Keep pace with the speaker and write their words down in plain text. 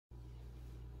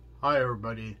Hi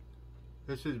everybody,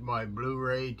 this is my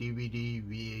Blu-Ray DVD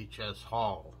VHS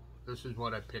haul. This is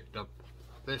what I picked up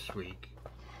this week.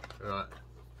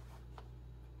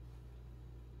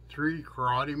 3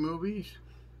 karate movies,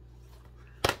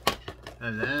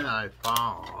 and then I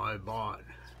bought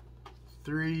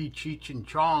 3 Cheech and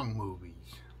Chong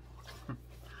movies.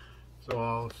 So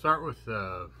I'll start with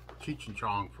Cheech and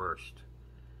Chong first.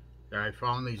 I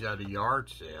found these at a yard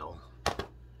sale,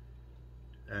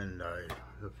 and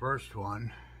the first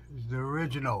one is the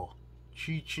original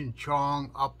Cheech and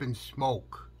Chong Up in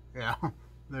Smoke. Yeah,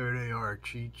 there they are,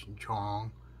 Cheech and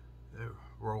Chong. They're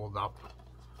rolled up.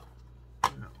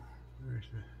 You know, there's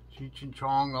the Cheech and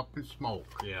Chong Up in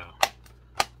Smoke. Yeah,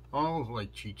 all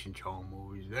like Cheech and Chong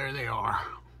movies. There they are.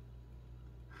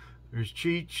 There's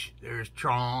Cheech, there's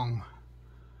Chong,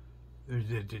 there's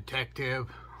the detective.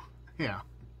 Yeah,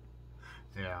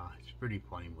 it's a pretty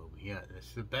funny movie. Yeah,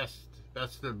 it's the best.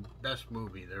 That's the best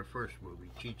movie, their first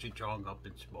movie, Cheech and Chong Up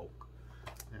in Smoke.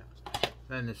 Yeah.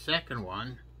 Then the second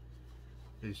one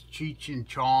is Cheech and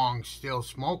Chong Still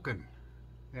Smoking.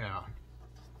 Yeah.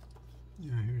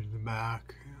 Yeah, here's the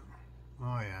back.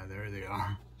 Oh yeah, there they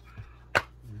are. Yeah.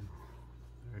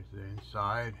 There's the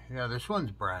inside. Yeah, this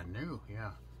one's brand new.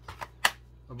 Yeah.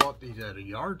 I bought these at a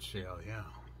yard sale. Yeah.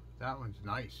 That one's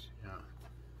nice.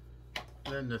 Yeah.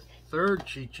 Then the third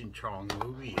Cheech and Chong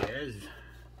movie is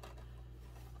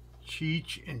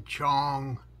Cheech and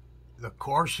Chong, the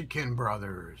Corsican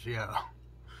Brothers. Yeah,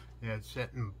 it's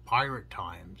set in pirate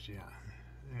times. Yeah,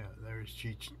 there's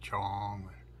Cheech and Chong.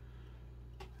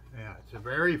 Yeah, it's a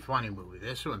very funny movie.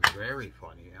 This one's very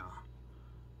funny.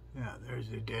 Yeah, there's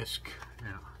the disc.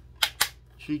 Yeah,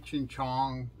 Cheech and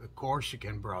Chong, the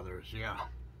Corsican Brothers. Yeah,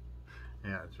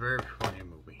 it's a very funny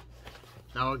movie.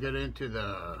 Now we'll get into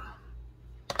the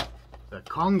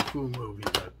Kung Fu movies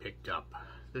I picked up.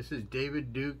 This is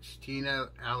David Dukes, Tina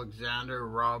Alexander,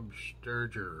 Rob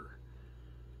Sturger.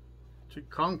 It's a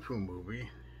Kung Fu movie.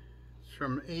 It's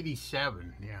from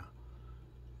 '87, yeah,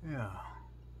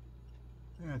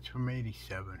 it's from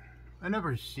 '87. I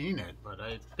never seen it, but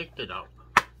I picked it up.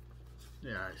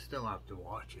 Yeah, I still have to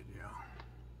watch it,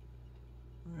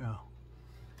 yeah,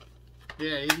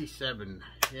 '87.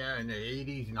 Yeah, in the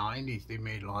 '80s, '90s, they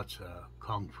made lots of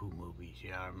Kung Fu movies.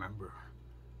 Yeah, I remember.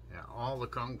 Yeah,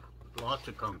 lots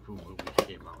of Kung Fu movies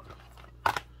came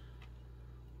out.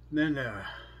 Then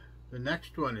the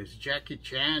next one is Jackie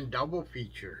Chan double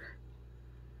feature.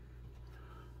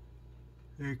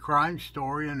 The Crime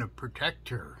Story and The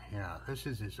Protector. Yeah, this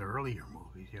is his earlier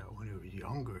movies. Yeah, when he was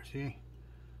younger. See?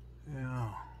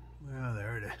 Yeah,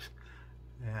 there it is.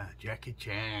 Yeah, Jackie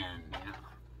Chan.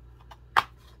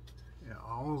 Yeah,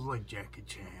 always like Jackie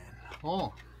Chan.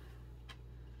 Oh,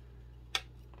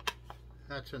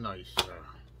 that's a nice.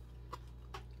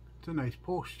 It's a nice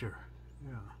poster.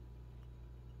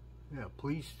 Yeah,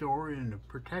 Police Story and The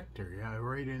Protector. Yeah,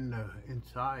 right in the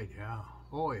inside. Yeah.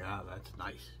 Oh yeah, that's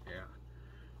nice. Yeah,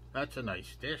 that's a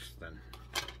nice dish then.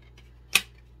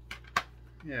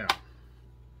 Yeah.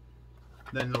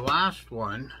 Then the last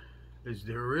one is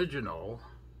the original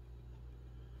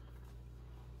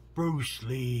Bruce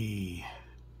Lee,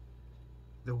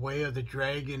 The Way of the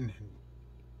Dragon,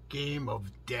 Game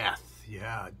of Death.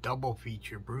 Yeah, double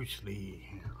feature Bruce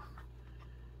Lee.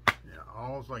 Yeah,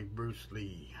 all's like Bruce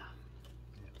Lee.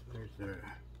 Yeah,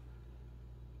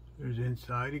 there's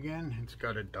inside again. It's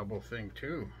got a double thing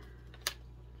too.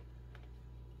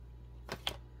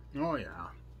 Oh yeah.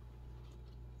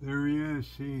 There he is.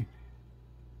 See,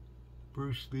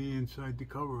 Bruce Lee inside the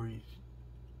cover. He's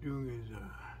doing his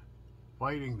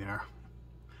fighting there.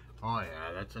 Oh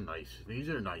yeah, that's a nice. These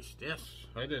are nice discs.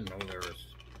 I didn't know there was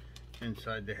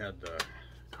inside. They had the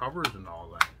covers and all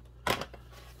that.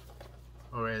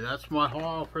 Okay, that's my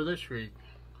haul for this week.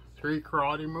 3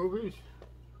 karate movies,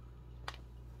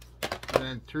 and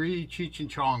then 3 Cheech and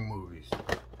Chong movies.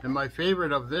 And my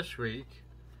favorite of this week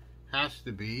has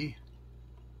to be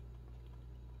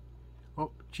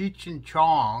Cheech and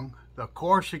Chong, the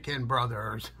Corsican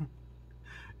Brothers.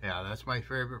 Yeah, that's my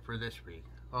favorite for this week.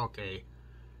 Okay,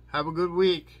 have a good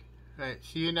week. Hey,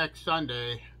 see you next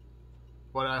Sunday.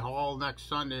 What I haul next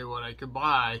Sunday, what I could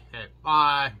buy. Okay,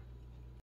 bye.